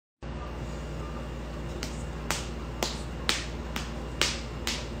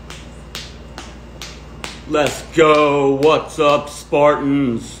Let's go. What's up,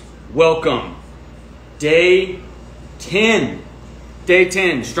 Spartans? Welcome. Day 10. Day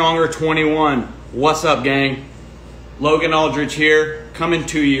 10, Stronger 21. What's up, gang? Logan Aldridge here, coming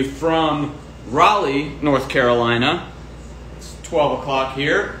to you from Raleigh, North Carolina. It's 12 o'clock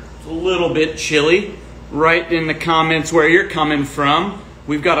here. It's a little bit chilly. Write in the comments where you're coming from.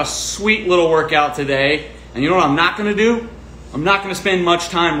 We've got a sweet little workout today. And you know what I'm not going to do? I'm not going to spend much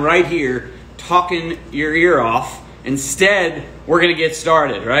time right here talking your ear off. Instead, we're going to get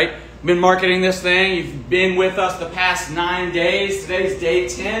started, right? I've been marketing this thing. You've been with us the past 9 days. Today's day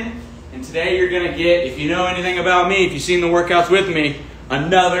 10. And today you're going to get, if you know anything about me, if you've seen the workouts with me,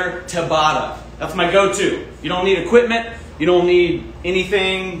 another Tabata. That's my go-to. You don't need equipment. You don't need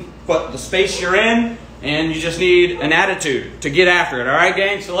anything but the space you're in. And you just need an attitude to get after it. All right,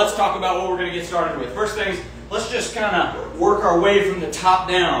 gang? So let's talk about what we're going to get started with. First things, let's just kind of work our way from the top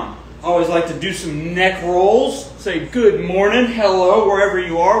down. I always like to do some neck rolls. Say good morning, hello, wherever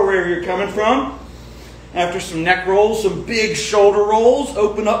you are, wherever you're coming from. After some neck rolls, some big shoulder rolls.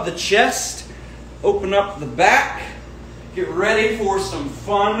 Open up the chest. Open up the back. Get ready for some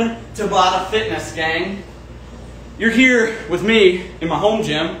fun Tabata fitness, gang. You're here with me in my home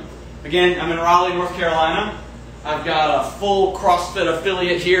gym. Again, I'm in Raleigh, North Carolina. I've got a full CrossFit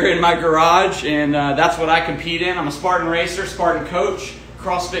affiliate here in my garage, and that's what I compete in. I'm a Spartan racer, Spartan coach,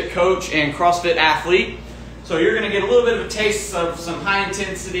 CrossFit coach, and CrossFit athlete. So you're going to get a little bit of a taste of some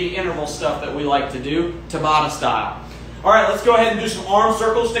high-intensity interval stuff that we like to do, Tabata style. All right, let's go ahead and do some arm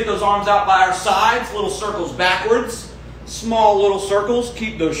circles. Stick those arms out by our sides, little circles backwards, small little circles.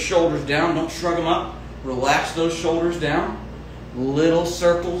 Keep those shoulders down. Don't shrug them up. Relax those shoulders down. Little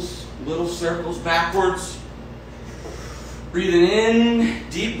circles backwards. Breathing in,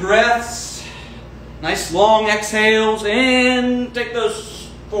 deep breaths, nice long exhales, and take those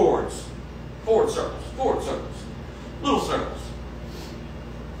forwards. Forward circles, little circles.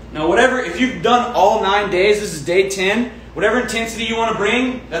 Now if you've done all 9 days, this is day 10, whatever intensity you want to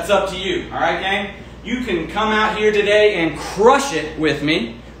bring, that's up to you, all right, gang? You can come out here today and crush it with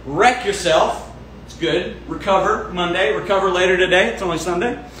me, wreck yourself, it's good, recover Monday, recover later today, it's only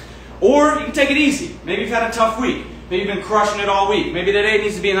Sunday. Or you can take it easy. Maybe you've had a tough week. Maybe you've been crushing it all week. Maybe today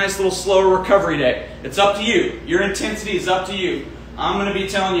needs to be a nice little slower recovery day. It's up to you. Your intensity is up to you. I'm going to be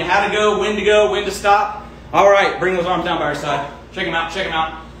telling you how to go, when to stop. All right, bring those arms down by your side. Check them out, check them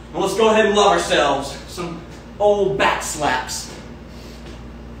out. And let's go ahead and love ourselves. Some old back slaps.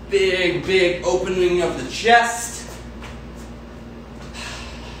 Big opening of the chest.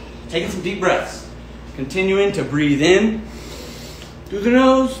 Taking some deep breaths. Continuing to breathe in through the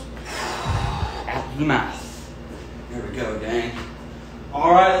nose. Out through the mouth. There we go, gang.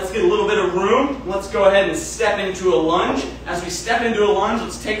 All right, let's get a little bit of room. Let's go ahead and step into a lunge. As we step into a lunge,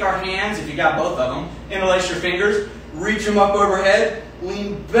 let's take our hands, if you got both of them, interlace your fingers, reach them up overhead,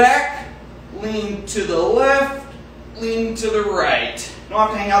 lean back, lean to the left, lean to the right. Don't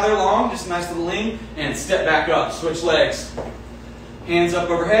have to hang out there long, just a nice little lean, and step back up. Switch legs. Hands up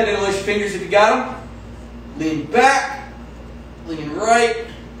overhead, interlace your fingers if you got them. Lean back, lean right,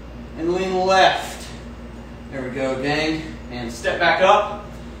 and lean left. There we go, gang. And step back up.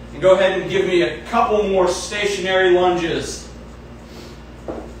 And go ahead and give me a couple more stationary lunges.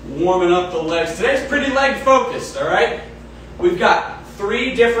 Warming up the legs. Today's pretty leg focused, all right? We've got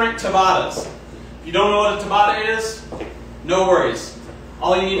 3 different Tabatas. If you don't know what a Tabata is, no worries.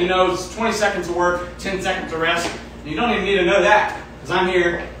 All you need to know is 20 seconds of work, 10 seconds of rest. And you don't even need to know that, because I'm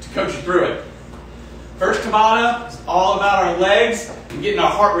here to coach you through it. First Tabata is all about our legs and getting our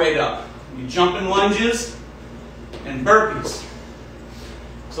heart rate up. We jumping lunges and burpees.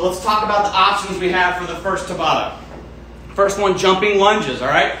 So let's talk about the options we have for the first Tabata. First one, jumping lunges, all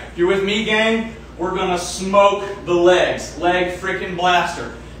right? If you're with me, gang, we're going to smoke the legs. Leg freaking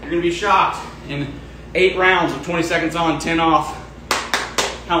blaster. You're going to be shocked in 8 rounds of 20 seconds on, 10 off,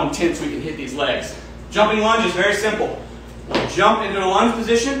 how intense we can hit these legs. Jumping lunge is very simple. We'll jump into a lunge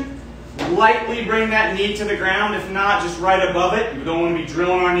position. Lightly bring that knee to the ground, if not, just right above it. You don't want to be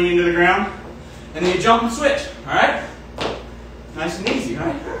drilling our knee into the ground. And then you jump and switch, all right? Nice and easy,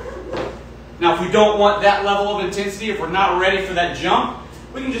 right? Now, if we don't want that level of intensity, if we're not ready for that jump,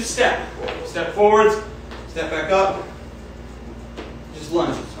 we can just step. Step forwards, step back up, just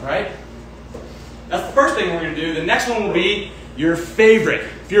lunges, all right? That's the first thing we're going to do. The next one will be your favorite.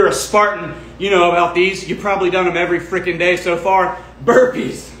 If you're a Spartan, you know about these. You've probably done them every freaking day so far.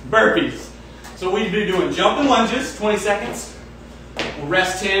 Burpees. So we'd be doing jumping lunges, 20 seconds. We'll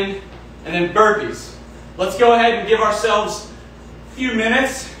rest 10, and then burpees. Let's go ahead and give ourselves a few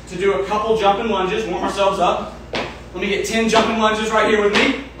minutes to do a couple jumping lunges, warm ourselves up. Let me get 10 jumping lunges right here with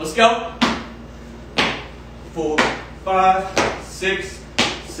me. Let's go. 4, 5, 6,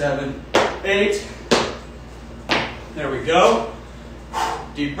 7, 8. There we go.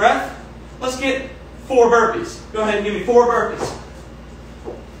 Deep breath. Let's get 4 burpees. Go ahead and give me 4 burpees.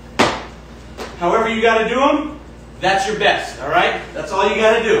 However you got to do them, that's your best, all right? That's all you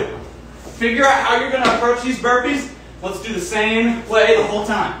got to do. Figure out how you're going to approach these burpees. Let's do the same way the whole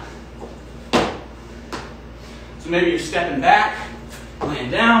time. So maybe you're stepping back,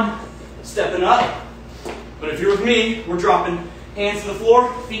 laying down, stepping up. But if you're with me, we're dropping hands to the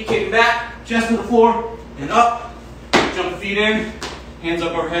floor, feet kicking back, chest to the floor, and up. Jump the feet in, hands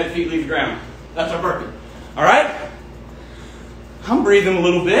up overhead, feet leave the ground. That's our burpee. All right? I'm breathing a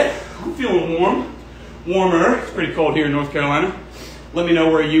little bit. I'm feeling warm. Warmer. It's pretty cold here in North Carolina. Let me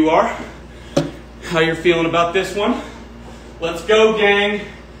know where you are, how you're feeling about this one. Let's go, gang.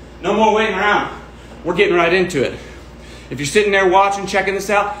 No more waiting around. We're getting right into it. If you're sitting there watching, checking this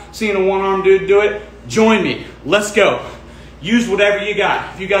out, seeing a one-armed dude do it, join me. Let's go. Use whatever you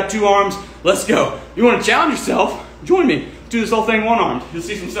got. If you got 2 arms, let's go. You want to challenge yourself? Join me. Do this whole thing one-armed. You'll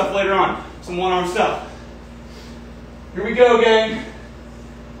see some stuff later on. Some one-arm stuff. Here we go, gang.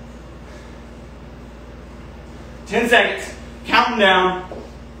 10 seconds. Counting down.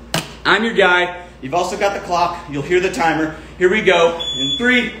 I'm your guy. You've also got the clock. You'll hear the timer. Here we go. In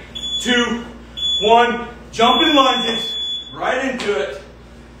 3, 2, 1. Jumping lunges. Right into it.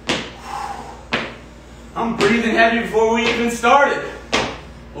 I'm breathing heavy before we even started.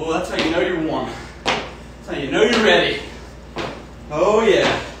 Oh, that's how you know you're warm. That's how you know you're ready. Oh,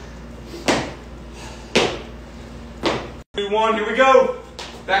 yeah. 2, 1, here we go.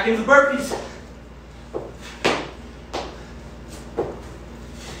 Back into the burpees.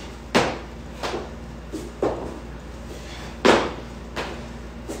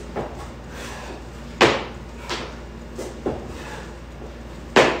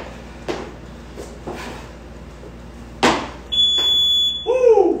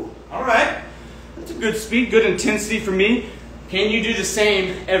 Good speed, good intensity for me. Can you do the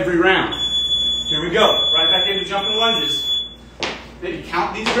same every round? Here we go. Right back into jumping lunges. Maybe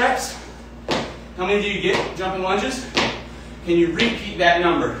count these reps. How many do you get jumping lunges? Can you repeat that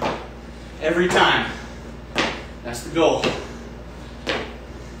number every time? That's the goal.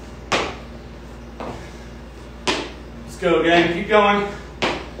 Let's go, gang. Keep going.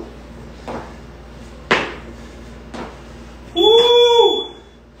 Woo!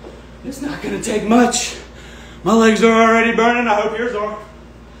 It's not going to take much. My legs are already burning. I hope yours are.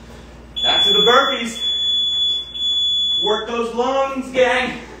 Back to the burpees. Work those lungs,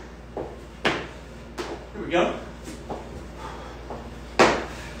 gang. Here we go.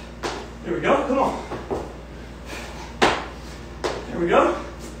 Here we go. Come on. Here we go.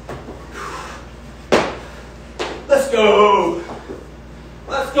 Let's go.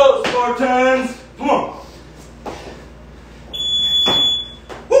 Let's go, Spartans. Come on.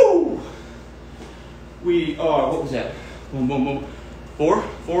 We are, what was that? Boom, boom, boom.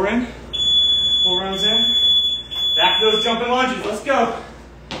 4 in. 4 rounds in. Back to those jumping lunges. Let's go.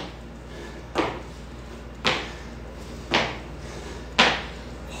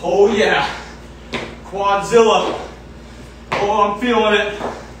 Oh, yeah. Quadzilla. Oh, I'm feeling it.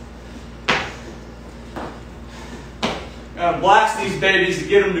 Gotta blast these babies to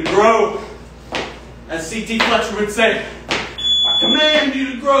get them to grow. As CT Fletcher would say, I command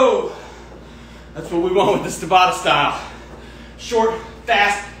you to grow. That's what we want with this Tabata style. Short,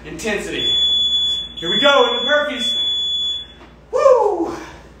 fast, intensity. Here we go in the burpees. Woo!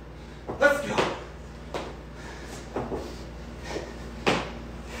 Let's go.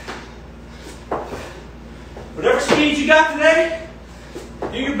 Whatever speed you got today,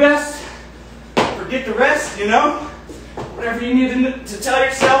 do your best. Forget the rest, you know. Whatever you need to tell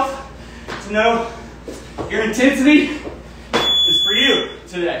yourself to know your intensity is for you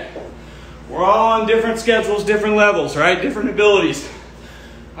today. We're all on different schedules, different levels, right? Different abilities.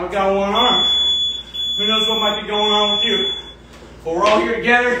 I've got 1 arm. Who knows what might be going on with you? But we're all here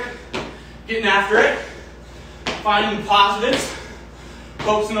together, getting after it, finding the positives,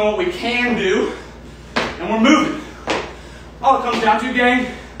 focusing on what we can do, and we're moving. All it comes down to,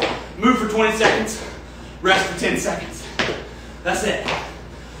 gang, move for 20 seconds, rest for 10 seconds. That's it.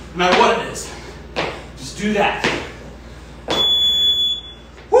 No matter what it is, just do that.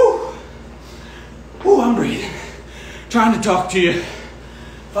 Woo, I'm breathing. Trying to talk to you.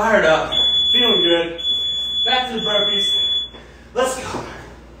 Fired up. Feeling good. Back to the burpees. Let's go.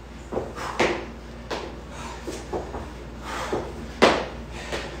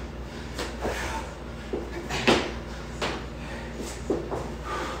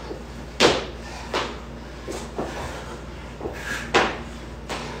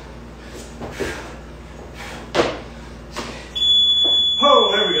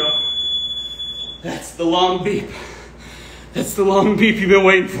 the long beep. That's the long beep you've been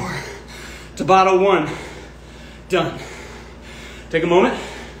waiting for. Tabata 1. Done. Take a moment.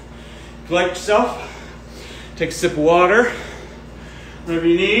 Collect yourself. Take a sip of water. Whatever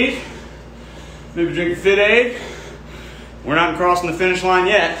you need. Maybe drink a Fit Aid. We're not crossing the finish line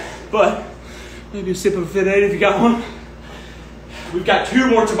yet, but maybe a sip of a Fit Aid if you got one. We've got 2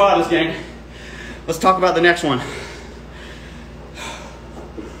 more Tabatas, gang. Let's talk about the next one.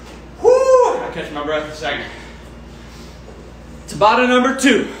 Whoo! I'll catch my breath for a second. Tabata number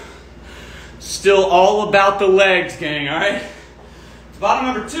 2. Still all about the legs, gang, all right? Tabata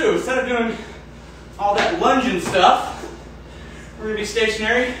number 2, instead of doing all that lunging stuff, we're gonna be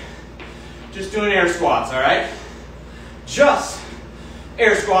stationary, just doing air squats, all right? Just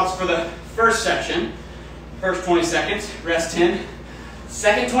air squats for the first section. First 20 seconds, rest 10.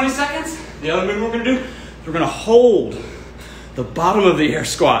 Second 20 seconds, the other movement we're gonna do is we're gonna hold the bottom of the air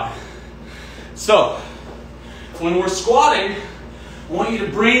squat. So, when we're squatting, I want you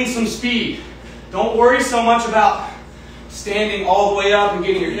to bring some speed. Don't worry so much about standing all the way up and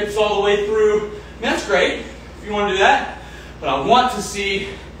getting your hips all the way through. I mean, that's great if you want to do that, but I want to see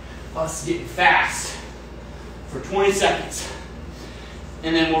us getting fast for 20 seconds.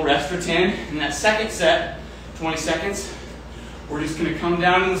 And then we'll rest for 10. In that second set, 20 seconds, we're just gonna come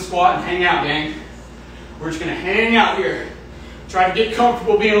down in the squat and hang out, gang. We're just gonna hang out here. Try to get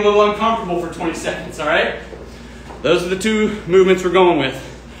comfortable being a little uncomfortable for 20 seconds, all right? Those are the 2 movements we're going with.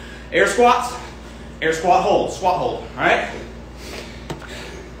 Air squats, air squat hold, all right?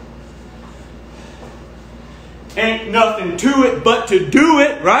 Ain't nothing to it but to do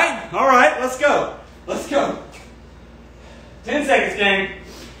it, right? All right, let's go. Let's go. 10 seconds, gang.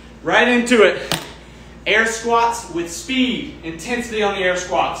 Right into it. Air squats with speed, intensity on the air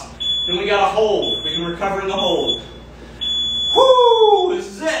squats. Then we got a hold. We can recover in the hold. Whoo, this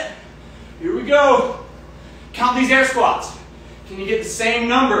is it. Here we go. Count these air squats. Can you get the same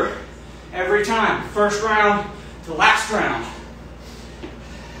number every time? First round to last round.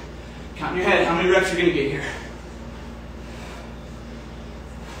 Count in your head how many reps you're gonna get here.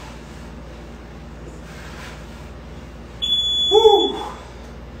 Woo.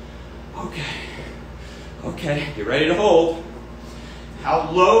 Okay, get ready to hold.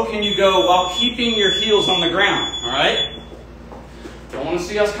 How low can you go while keeping your heels on the ground, all right? Don't want to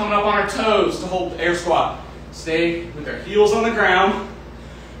see us coming up on our toes to hold the air squat. Stay with our heels on the ground.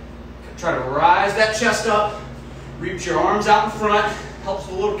 Try to rise that chest up. Reach your arms out in front. Helps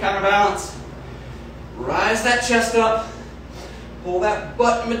with a little counterbalance. Rise that chest up. Pull that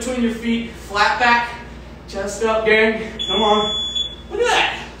butt in between your feet. Flat back. Chest up, gang. Come on. Look at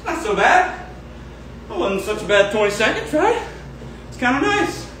that. Not so bad. That wasn't such a bad 20 seconds, right? It's kind of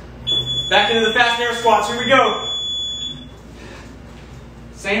nice. Back into the fast air squats. Here we go.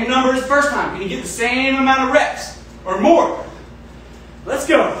 Same number as first time. Can you get the same amount of reps or more? Let's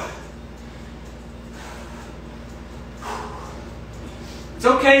go. It's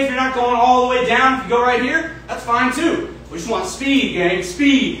okay if you're not going all the way down. If you go right here, that's fine too. We just want speed, gang.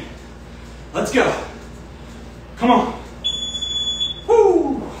 Speed. Let's go. Come on.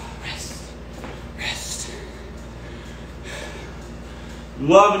 Woo. Rest.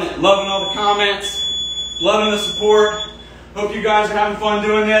 Loving it. Loving all the comments. Loving the support. Hope you guys are having fun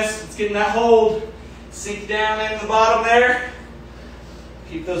doing this. Let's get in that hold. Sink down into the bottom there.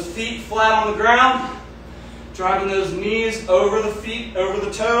 Keep those feet flat on the ground. Driving those knees over the feet, over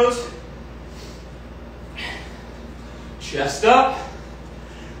the toes. Chest up.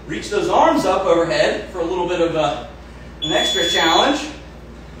 Reach those arms up overhead for a little bit of an extra challenge.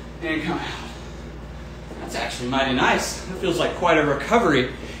 And come out. That's actually mighty nice. It feels like quite a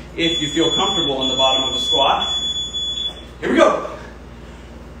recovery if you feel comfortable in the bottom of the squat. Here we go.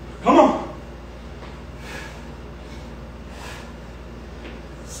 Come on.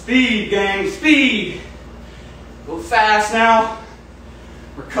 Speed, gang, speed. Go fast now.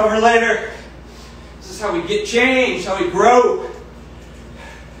 Recover later. This is how we get change, how we grow.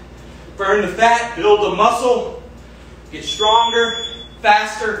 Burn the fat, build the muscle. Get stronger,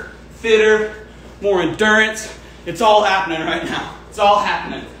 faster, fitter, more endurance. It's all happening right now. It's all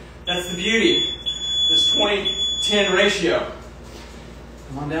happening. That's the beauty. This 20-10 ratio.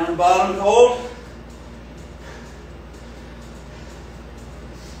 Come on down to the bottom and hold.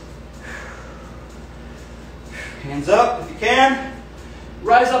 Hands up if you can.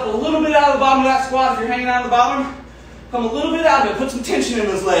 Rise up a little bit out of the bottom of that squat if you're hanging out of the bottom. Come a little bit out of it. Put some tension in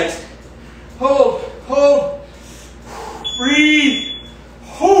those legs. Hold, hold. Breathe.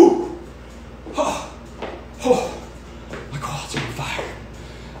 Hold. Oh. Oh. My quads are on fire.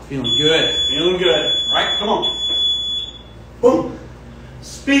 Feeling good. Feeling good. All right, come on. Boom.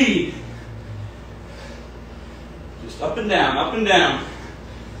 Speed. Up and down, up and down.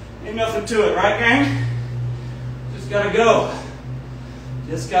 Ain't nothing to it, right, gang? Just gotta go.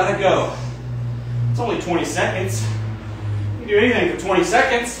 Just gotta go. It's only 20 seconds. You can do anything for 20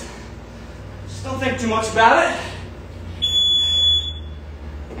 seconds. Just don't think too much about it.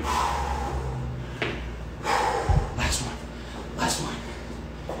 Last one. Last one.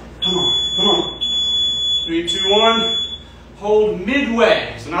 Come on, come on. 3, 2, 1. Hold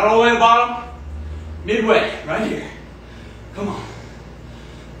midway. So not all the way to the bottom. Midway, right here. Come on.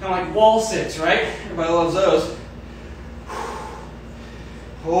 Kind of like wall sits, right? Everybody loves those.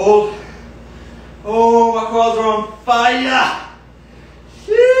 Hold. Oh, my quads are on fire.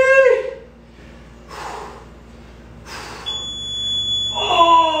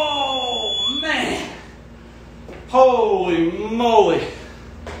 Oh, man. Holy moly.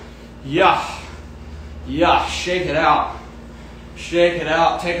 Yeah. Yeah, shake it out. Shake it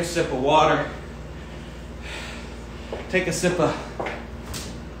out. Take a sip of water. Take a sip of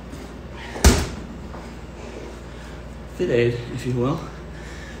Fit Aid, if you will.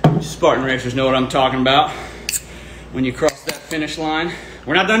 Spartan racers know what I'm talking about. When you cross that finish line.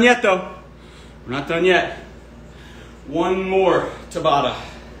 We're not done yet, though. We're not done yet. One more Tabata.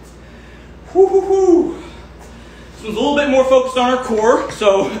 Whoo, whoo, whoo. This one's a little bit more focused on our core,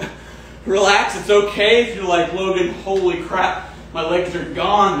 so relax. It's okay if you're like, Logan, holy crap, my legs are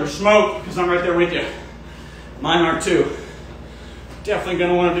gone. They're smoked, because I'm right there with you. Mine are too. Definitely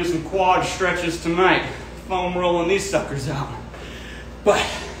going to want to do some quad stretches tonight. Foam rolling these suckers out. But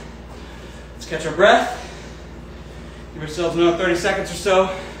let's catch our breath. Give ourselves another 30 seconds or so.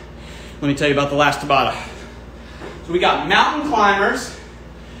 Let me tell you about the last Tabata. So we got mountain climbers,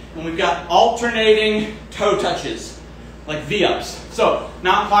 and we've got alternating toe touches, like V-ups. So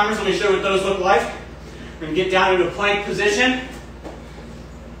mountain climbers, let me show you what those look like. We're going to get down into a plank position.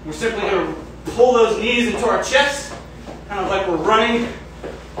 We're simply going to pull those knees into our chest, kind of like we're running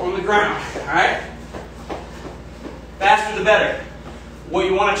on the ground, all right? Faster the better. What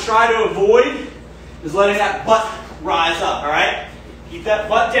you want to try to avoid is letting that butt rise up, all right? Keep that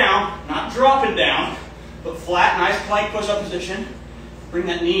butt down, not dropping down, but flat, nice plank push-up position. Bring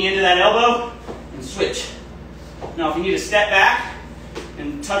that knee into that elbow and switch. Now, if you need to step back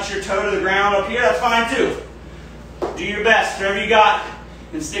and touch your toe to the ground up here, that's fine too. Do your best, whatever you got,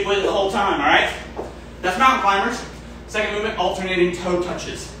 and stick with it the whole time, all right? That's mountain climbers. Second movement, alternating toe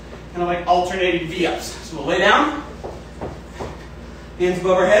touches. Kind of like alternating V-ups. So we'll lay down, hands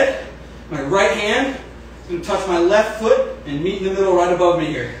above our head. My right hand is going to touch my left foot and meet in the middle right above me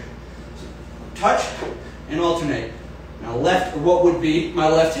here. So touch and alternate. Now left, or what would be my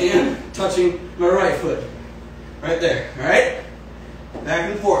left hand, touching my right foot. Right there, all right? Back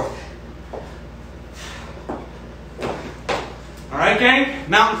and forth. All right, gang?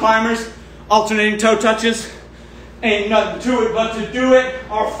 Mountain climbers, alternating toe touches. Ain't nothing to it but to do it.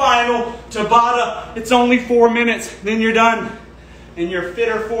 Our final Tabata. It's only 4 minutes, then you're done. And you're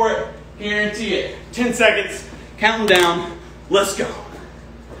fitter for it, guarantee it. 10 seconds, counting down. Let's go.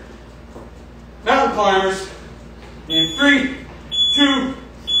 Mountain climbers. In 3, 2,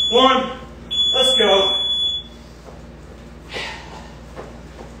 1, let's go.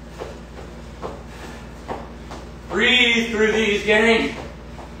 Breathe through these, gang.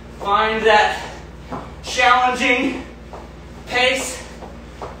 Find that challenging pace,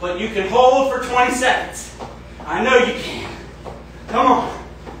 but you can hold for 20 seconds. I know you can. Come on.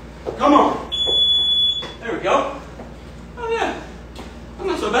 Come on. There we go. Oh yeah. I'm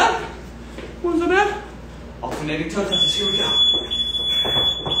not so bad. Wasn't so bad. Alternating toe touches. Here we go.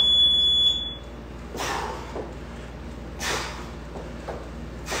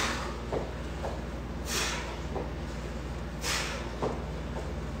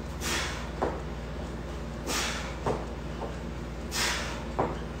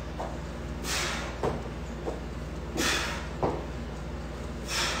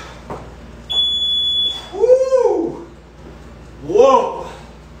 Whoa!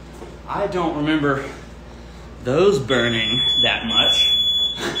 I don't remember those burning that much.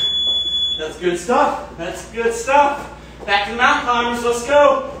 That's good stuff. That's good stuff. Back to the mountain climbers, let's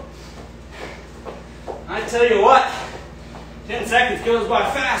go. I tell you what, 10 seconds goes by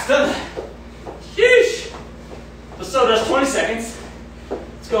fast, doesn't it? Sheesh! But so does 20 seconds.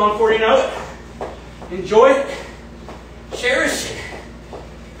 It's going before you know it. Enjoy it. Cherish it.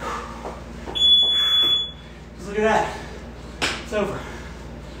 Just look at that. It's over.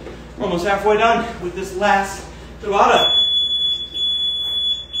 We're almost halfway done with this last Tabata.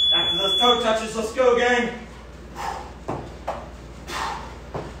 Back to those toe touches. Let's go, gang.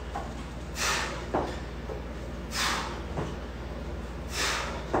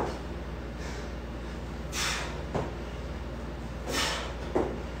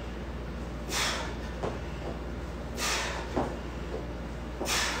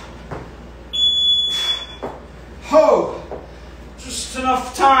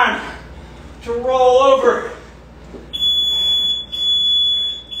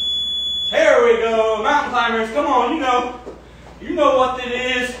 climbers. Come on, you know what it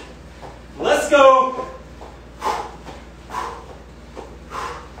is. Let's go.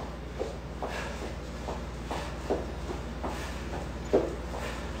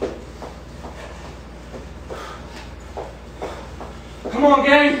 Come on,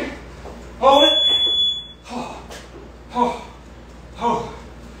 gang. Hold it. Oh, oh, oh,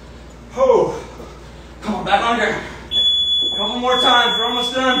 oh. Come on, back under. A couple more times. We're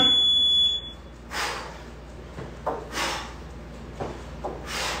almost done.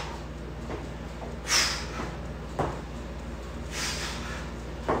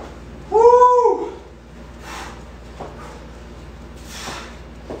 Woo!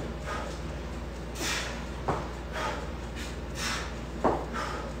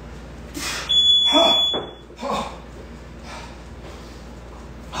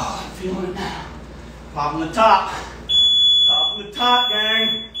 Oh, I'm feeling it now. Popping the top. Popping the top,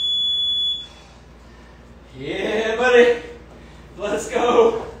 gang. Yeah, buddy. Let's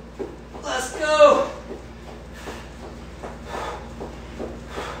go. Let's go.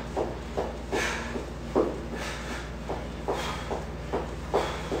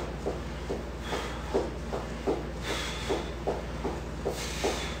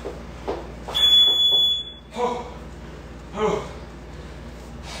 Oh. Oh.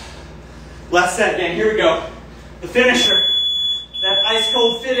 Last set, gang. Here we go. The finisher. That ice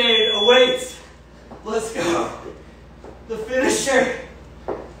cold fit aid awaits. Let's go. The finisher.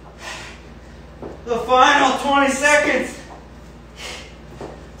 The final 20 seconds.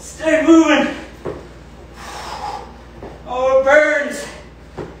 Stay moving. Oh, it burns.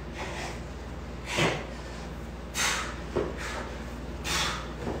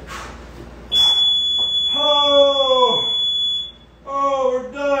 Oh, oh,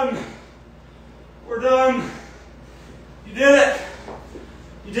 we're done. We're done. You did it.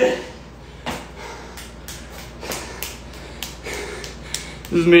 You did it.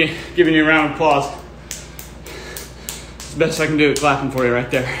 This is me giving you a round of applause. It's the best I can do, clapping for you right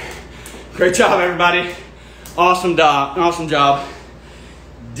there. Great job, everybody. Awesome job. Awesome job.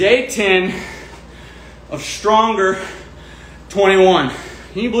 Day 10 of Stronger 21.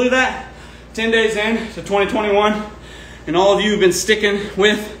 Can you believe that? 10 days in to 2021, and all of you have been sticking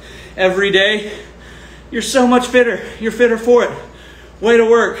with every day. You're so much fitter. You're fitter for it. Way to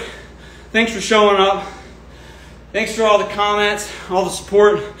work. Thanks for showing up. Thanks for all the comments, all the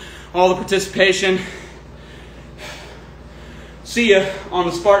support, all the participation. See ya on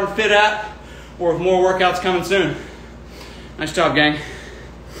the Spartan Fit app or with more workouts coming soon. Nice job, gang.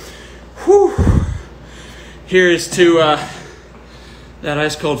 Whew. Here is to that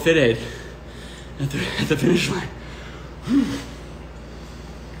ice cold fit aid at the finish line.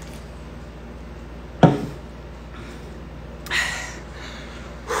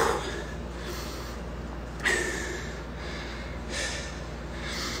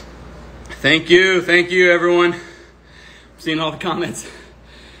 Thank you everyone. I'm seeing all the comments.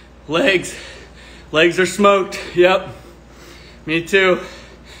 Legs are smoked, yep. Me too.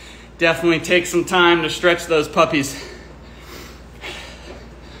 Definitely take some time to stretch those puppies.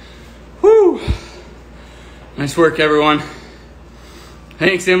 Woo! Nice work, everyone.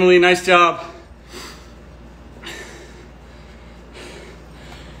 Thanks, Emily, nice job.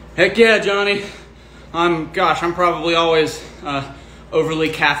 Heck yeah, Johnny. I'm probably always overly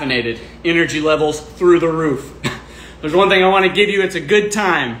caffeinated. Energy levels through the roof. There's one thing I want to give you, it's a good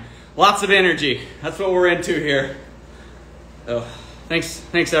time. Lots of energy. That's what we're into here. Oh,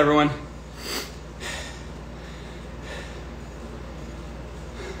 thanks everyone.